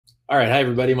All right, hi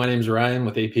everybody. My name is Ryan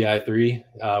with API3.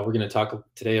 We're going to talk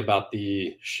today about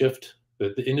the shift,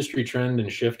 the industry trend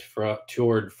and shift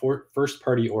toward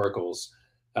first-party oracles,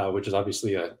 which is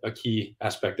obviously a key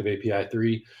aspect of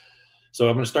API3. So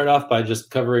I'm going to start off by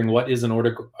just covering what is an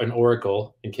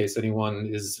oracle, in case anyone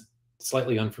is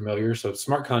slightly unfamiliar. So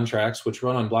smart contracts, which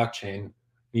run on blockchain,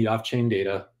 need off-chain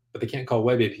data, but they can't call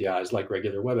web APIs like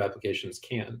regular web applications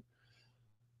can.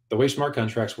 The way smart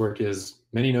contracts work is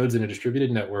many nodes in a distributed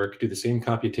network do the same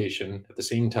computation at the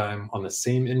same time on the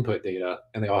same input data,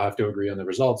 and they all have to agree on the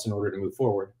results in order to move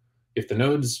forward. If the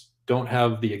nodes don't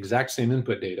have the exact same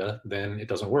input data, then it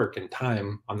doesn't work, and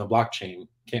time on the blockchain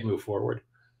can't move forward.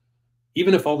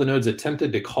 Even if all the nodes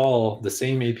attempted to call the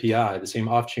same API, the same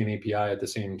off-chain API at the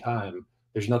same time,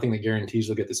 there's nothing that guarantees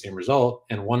they'll get the same result,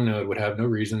 and one node would have no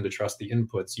reason to trust the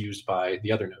inputs used by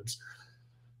the other nodes.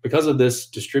 Because of this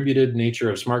distributed nature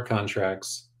of smart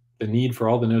contracts, the need for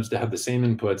all the nodes to have the same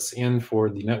inputs and for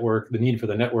the need for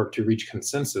the network to reach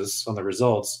consensus on the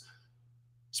results,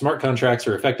 smart contracts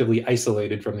are effectively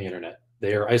isolated from the internet.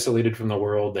 They are isolated from the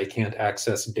world. They can't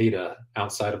access data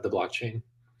outside of the blockchain.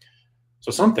 So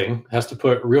something has to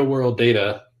put real-world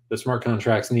data that smart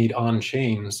contracts need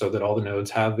on-chain so that all the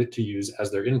nodes have it to use as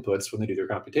their inputs when they do their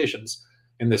computations.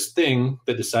 And this thing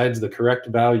that decides the correct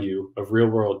value of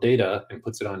real-world data and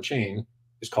puts it on chain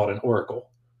is called an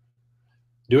oracle.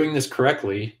 Doing this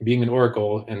correctly, being an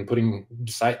oracle and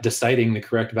deciding the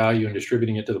correct value and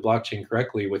distributing it to the blockchain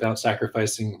correctly without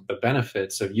sacrificing the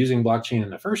benefits of using blockchain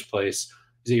in the first place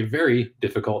is a very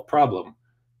difficult problem.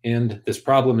 And this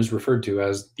problem is referred to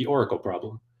as the oracle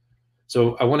problem.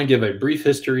 So I want to give a brief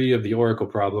history of the oracle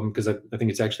problem because I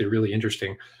think it's actually really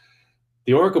interesting.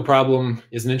 The oracle problem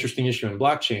is an interesting issue in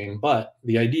blockchain, but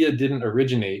the idea didn't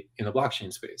originate in the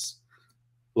blockchain space.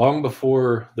 Long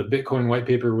before the Bitcoin white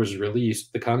paper was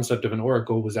released, the concept of an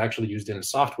oracle was actually used in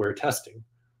software testing.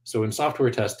 So in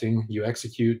software testing, you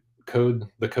execute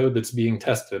the code that's being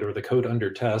tested or the code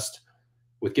under test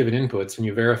with given inputs, and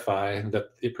you verify that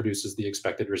it produces the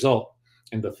expected result.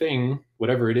 And the thing,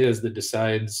 whatever it is that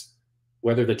decides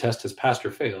whether the test has passed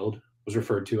or failed, was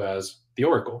referred to as the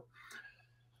oracle.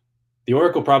 The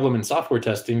oracle problem in software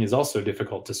testing is also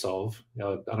difficult to solve.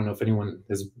 I don't know if anyone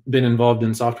has been involved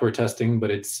in software testing,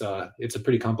 but it's a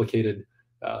pretty complicated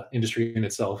industry in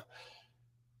itself,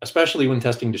 especially when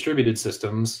testing distributed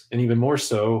systems, and even more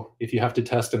so if you have to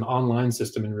test an online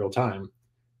system in real time.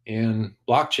 And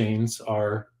blockchains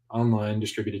are online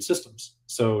distributed systems.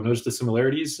 So notice the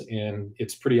similarities, and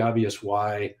it's pretty obvious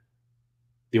why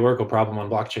the oracle problem on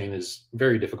blockchain is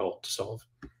very difficult to solve.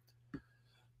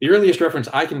 The earliest reference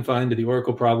I can find to the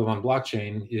oracle problem on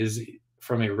blockchain is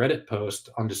from a Reddit post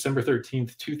on December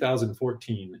 13th,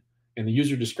 2014. And the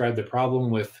user described the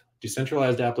problem with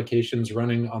decentralized applications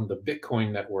running on the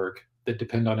Bitcoin network that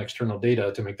depend on external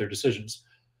data to make their decisions.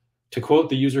 To quote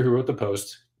the user who wrote the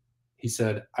post, he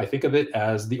said, "I think of it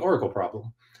as the oracle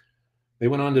problem." They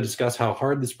went on to discuss how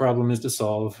hard this problem is to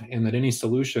solve and that any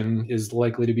solution is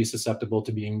likely to be susceptible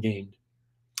to being gamed.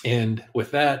 And with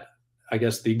that, I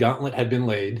guess the gauntlet had been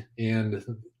laid and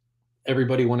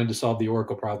everybody wanted to solve the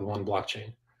oracle problem on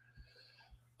blockchain.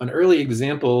 An early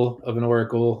example of an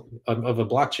oracle, of a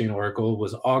blockchain oracle,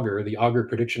 was Augur, the Augur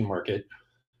prediction market,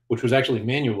 which was actually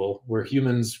manual, where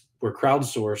humans were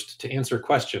crowdsourced to answer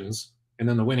questions, and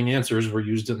then the winning answers were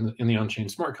used in the on-chain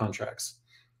smart contracts.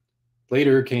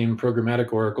 Later came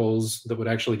programmatic oracles that would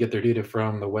actually get their data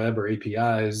from the web or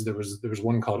APIs. There was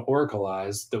one called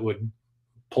Oracleize that would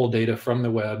pull data from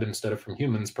the web instead of from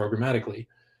humans programmatically.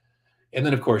 And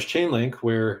then, of course, Chainlink,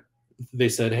 where they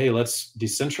said, hey, let's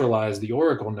decentralize the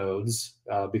oracle nodes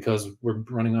because we're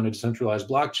running on a decentralized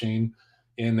blockchain,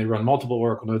 and they run multiple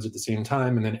oracle nodes at the same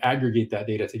time and then aggregate that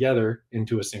data together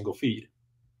into a single feed.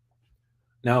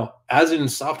 Now, as in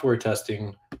software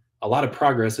testing, a lot of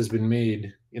progress has been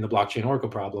made in the blockchain oracle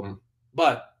problem,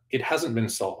 but it hasn't been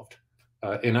solved.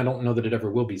 And I don't know that it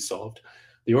ever will be solved.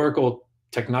 The oracle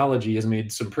technology has made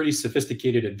some pretty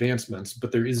sophisticated advancements,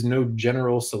 but there is no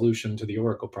general solution to the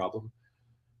oracle problem.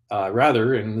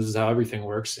 Rather, and this is how everything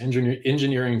works,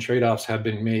 engineering trade-offs have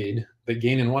been made that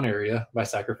gain in one area by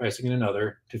sacrificing in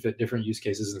another to fit different use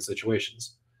cases and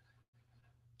situations.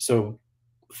 So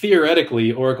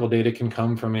theoretically, oracle data can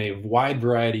come from a wide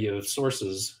variety of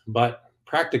sources, but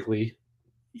practically,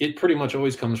 it pretty much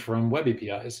always comes from web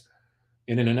APIs.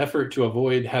 And in an effort to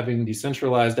avoid having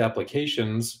decentralized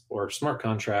applications or smart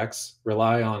contracts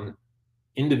rely on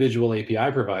individual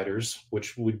API providers,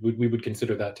 which we would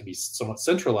consider that to be somewhat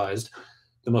centralized,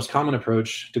 the most common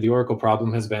approach to the oracle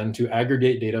problem has been to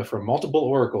aggregate data from multiple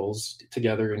oracles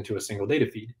together into a single data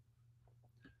feed.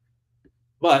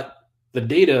 But The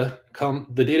data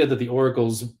that the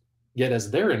oracles get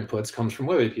as their inputs comes from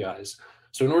web APIs.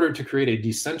 So in order to create a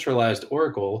decentralized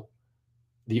oracle,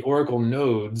 the oracle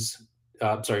nodes,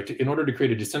 in order to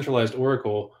create a decentralized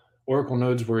oracle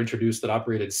nodes were introduced that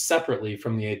operated separately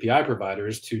from the API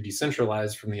providers to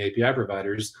decentralize from the API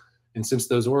providers. And since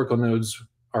those oracle nodes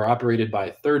are operated by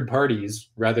third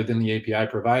parties rather than the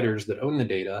API providers that own the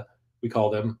data, we call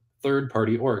them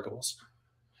third-party oracles.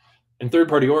 And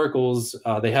third-party oracles,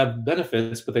 they have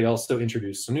benefits, but they also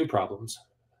introduce some new problems.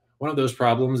 One of those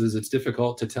problems is it's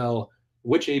difficult to tell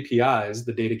which APIs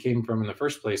the data came from in the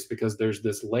first place because there's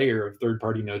this layer of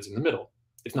third-party nodes in the middle.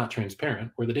 It's not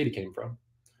transparent where the data came from.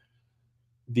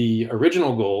 The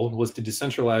original goal was to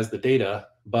decentralize the data,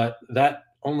 but that's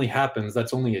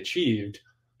only achieved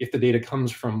if the data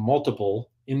comes from multiple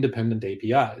independent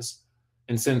APIs.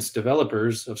 And since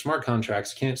developers of smart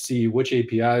contracts can't see which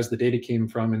APIs the data came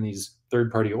from in these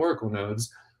third-party oracle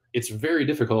nodes, it's very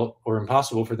difficult or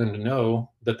impossible for them to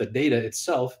know that the data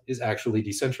itself is actually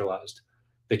decentralized.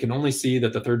 They can only see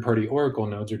that the third-party oracle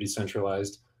nodes are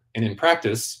decentralized, and in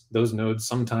practice, those nodes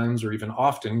sometimes or even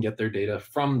often get their data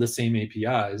from the same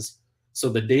APIs. So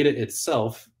the data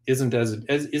itself isn't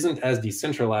as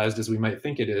decentralized as we might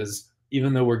think it is,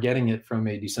 even though we're getting it from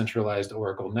a decentralized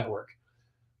oracle network.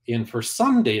 And for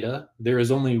some data, there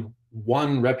is only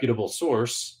one reputable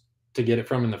source to get it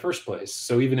from in the first place.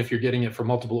 So even if you're getting it from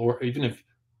multiple, or even if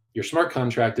your smart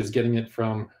contract is getting it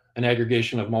from an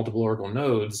aggregation of multiple oracle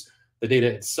nodes, the data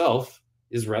itself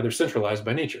is rather centralized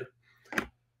by nature.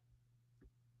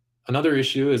 Another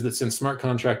issue is that since smart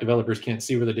contract developers can't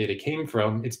see where the data came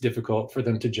from, it's difficult for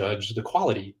them to judge the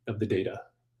quality of the data.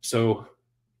 So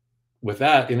with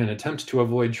that, in an attempt to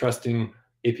avoid trusting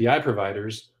API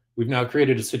providers, we've now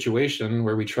created a situation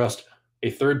where we trust a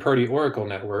third-party oracle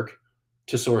network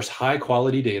to source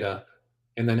high-quality data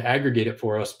and then aggregate it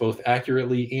for us both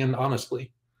accurately and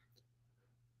honestly.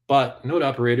 But node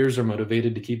operators are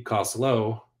motivated to keep costs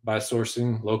low by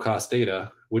sourcing low-cost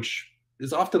data, which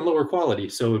is often lower quality,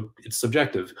 so it's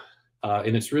subjective.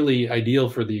 And it's really ideal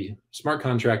for the smart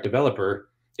contract developer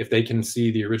if they can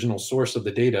see the original source of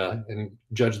the data and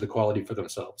judge the quality for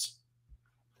themselves.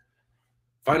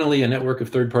 Finally, a network of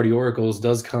third-party oracles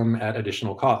does come at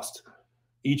additional cost.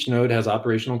 Each node has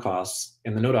operational costs,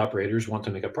 and the node operators want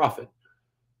to make a profit.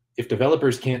 If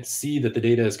developers can't see that the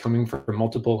data is coming from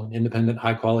multiple independent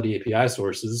high-quality API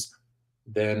sources,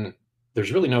 then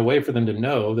there's really no way for them to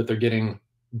know that they're getting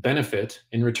benefit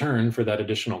in return for that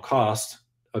additional cost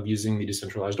of using the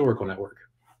decentralized oracle network.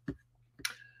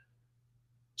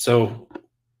 So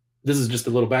this is just a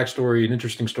little backstory, an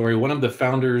interesting story. One of the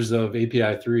founders of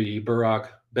API3,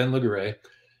 Ben Ligure,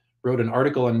 wrote an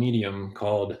article on Medium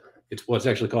called, it's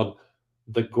actually called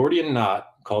The Gordian Knot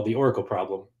Called the Oracle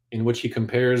Problem, in which he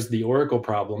compares the oracle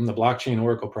problem, the blockchain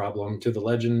oracle problem, to the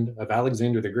legend of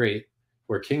Alexander the Great,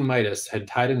 where King Midas had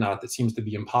tied a knot that seems to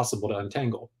be impossible to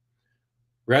untangle.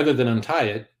 Rather than untie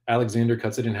it, Alexander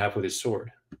cuts it in half with his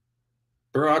sword.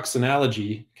 Burrock's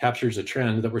analogy captures a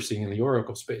trend that we're seeing in the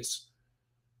oracle space.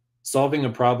 Solving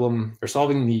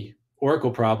the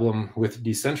oracle problem with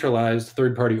decentralized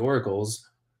third-party oracles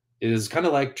is kind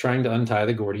of like trying to untie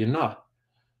the Gordian knot.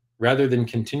 Rather than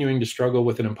continuing to struggle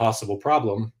with an impossible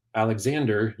problem,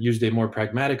 Alexander used a more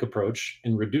pragmatic approach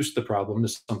and reduced the problem to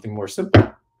something more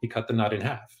simple. He cut the knot in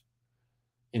half.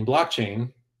 In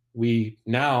blockchain, we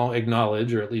now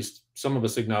acknowledge, or at least some of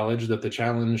us acknowledge, that the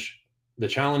challenge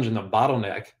and the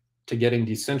bottleneck to getting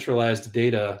decentralized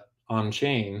data on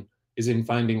chain is in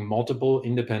finding multiple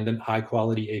independent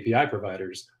high-quality API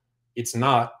providers. It's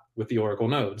not with the oracle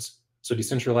nodes. So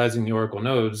decentralizing the oracle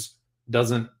nodes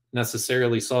doesn't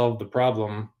necessarily solve the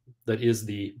problem that is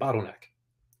the bottleneck.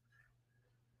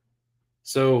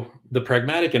 So the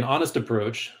pragmatic and honest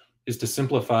approach is to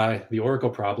simplify the oracle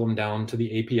problem down to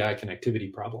the API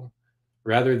connectivity problem.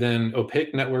 Rather than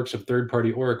opaque networks of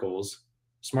third-party oracles,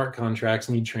 smart contracts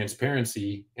need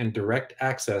transparency and direct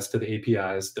access to the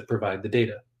APIs that provide the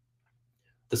data.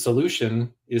 The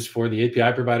solution is for the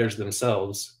API providers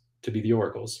themselves to be the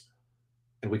oracles.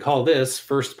 And we call this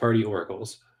first-party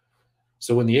oracles.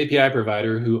 So when the API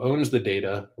provider who owns the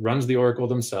data runs the oracle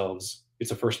themselves,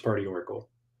 it's a first-party oracle.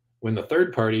 When a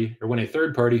third party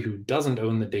who doesn't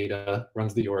own the data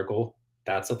runs the oracle,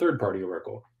 that's a third-party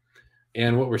oracle.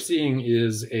 And what we're seeing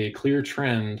is a clear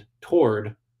trend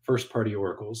toward first-party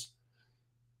oracles.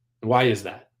 Why is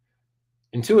that?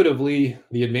 Intuitively,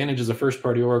 the advantages of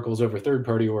first-party oracles over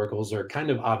third-party oracles are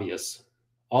kind of obvious.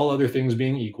 All other things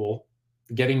being equal,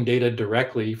 getting data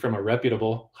directly from a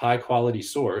reputable, high-quality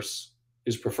source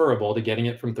is preferable to getting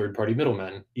it from third-party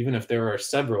middlemen, even if there are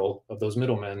several of those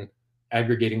middlemen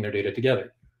aggregating their data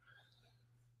together.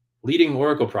 Leading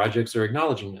Oracle projects are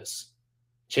acknowledging this.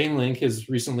 Chainlink is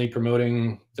recently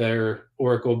promoting their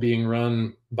Oracle being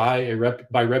run by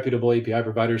reputable API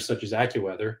providers such as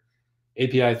AccuWeather.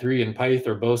 API3 and Pyth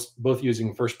are both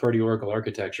using first-party Oracle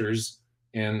architectures,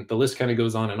 and the list kind of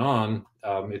goes on and on.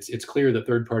 It's clear that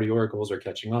third-party Oracles are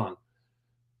catching on.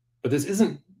 But this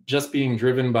isn't just being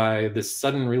driven by this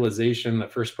sudden realization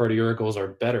that first-party Oracles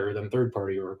are better than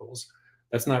third-party Oracles.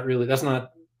 That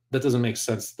doesn't make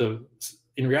sense.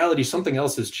 In reality, something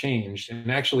else has changed,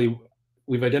 and actually,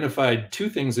 we've identified two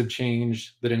things have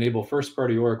changed that enable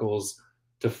first-party Oracles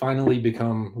to finally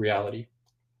become reality.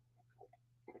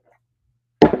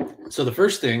 So the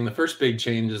first big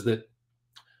change is that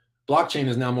blockchain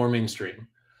is now more mainstream.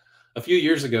 A few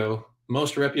years ago,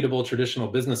 most reputable traditional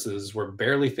businesses were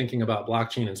barely thinking about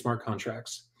blockchain and smart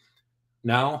contracts.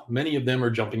 Now, many of them are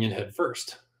jumping in head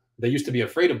first. They used to be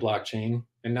afraid of blockchain,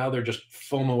 and now they're just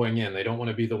FOMOing in. They don't want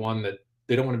to be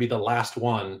the last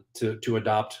one to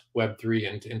adopt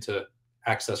Web3 and to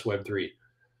access Web3.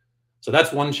 So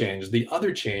that's one change. The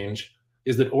other change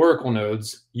is that Oracle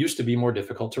nodes used to be more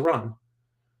difficult to run.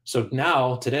 So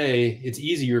now, today, it's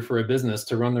easier for a business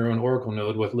to run their own Oracle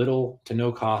node with little to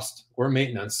no cost or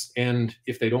maintenance. And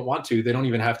if they don't want to, they don't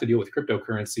even have to deal with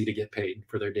cryptocurrency to get paid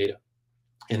for their data.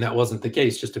 And that wasn't the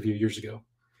case just a few years ago.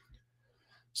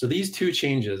 So these two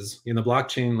changes in the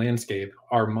blockchain landscape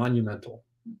are monumental.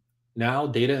 Now,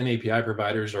 data and API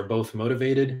providers are both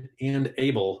motivated and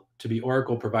able to be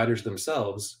Oracle providers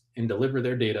themselves and deliver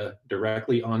their data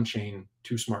directly on-chain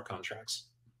to smart contracts.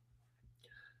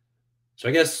 So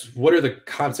I guess, what are the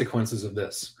consequences of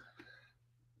this?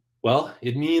 Well,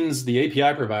 it means the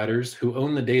API providers who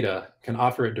own the data can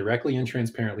offer it directly and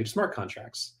transparently to smart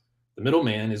contracts. The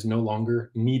middleman is no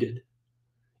longer needed.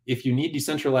 If you need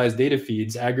decentralized data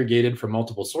feeds aggregated from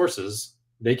multiple sources,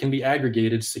 they can be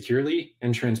aggregated securely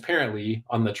and transparently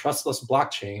on the trustless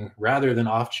blockchain rather than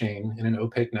off-chain in an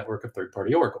opaque network of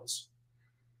third-party oracles.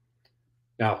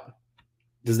 Now,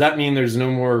 does that mean there's no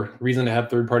more reason to have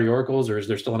third-party oracles, or is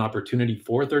there still an opportunity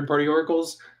for third-party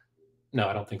oracles? No,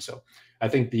 I don't think so. I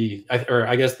think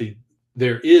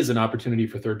there is an opportunity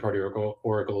for third-party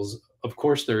oracles. Of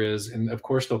course there is, and of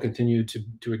course they'll continue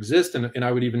to exist. And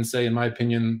I would even say, in my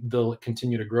opinion, they'll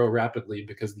continue to grow rapidly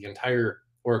because the entire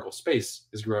Oracle space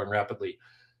is growing rapidly.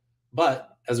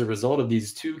 But as a result of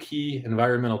these two key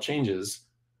environmental changes,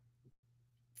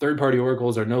 third-party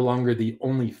oracles are no longer the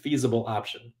only feasible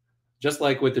option. Just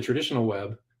like with the traditional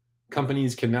web,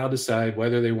 companies can now decide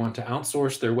whether they want to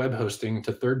outsource their web hosting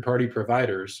to third-party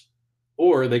providers,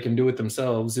 or they can do it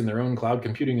themselves in their own cloud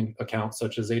computing accounts,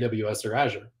 such as AWS or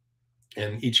Azure.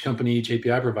 And each company, each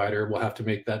API provider will have to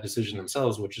make that decision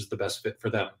themselves, which is the best fit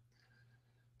for them.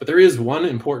 But there is one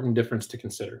important difference to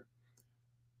consider.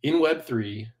 In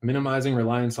Web3, minimizing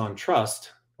reliance on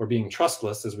trust, or being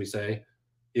trustless, as we say,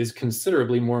 is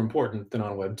considerably more important than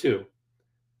on Web 2.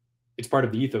 It's part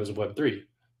of the ethos of Web3.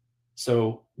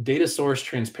 So data source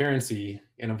transparency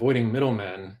and avoiding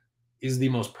middlemen is the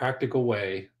most practical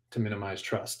way to minimize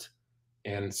trust.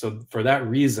 And so for that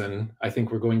reason, I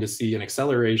think we're going to see an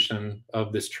acceleration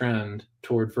of this trend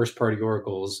toward first-party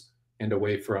oracles and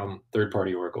away from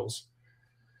third-party oracles.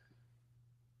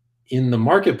 In the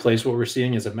marketplace, what we're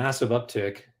seeing is a massive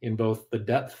uptick in both the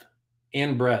depth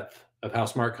and breadth of how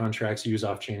smart contracts use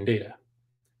off-chain data.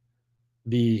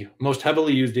 The most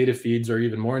heavily used data feeds are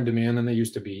even more in demand than they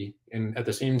used to be. And at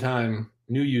the same time,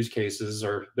 new use cases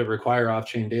that require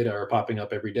off-chain data are popping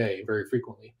up every day, very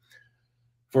frequently.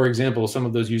 For example, some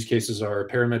of those use cases are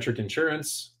parametric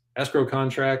insurance, escrow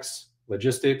contracts,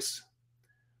 logistics.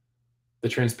 The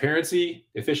transparency,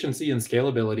 efficiency, and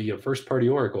scalability of first-party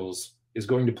oracles is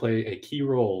going to play a key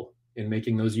role in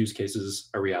making those use cases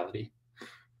a reality.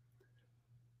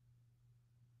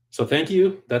 So thank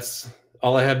you. That's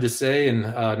all I have to say. And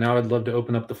now I'd love to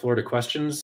open up the floor to questions.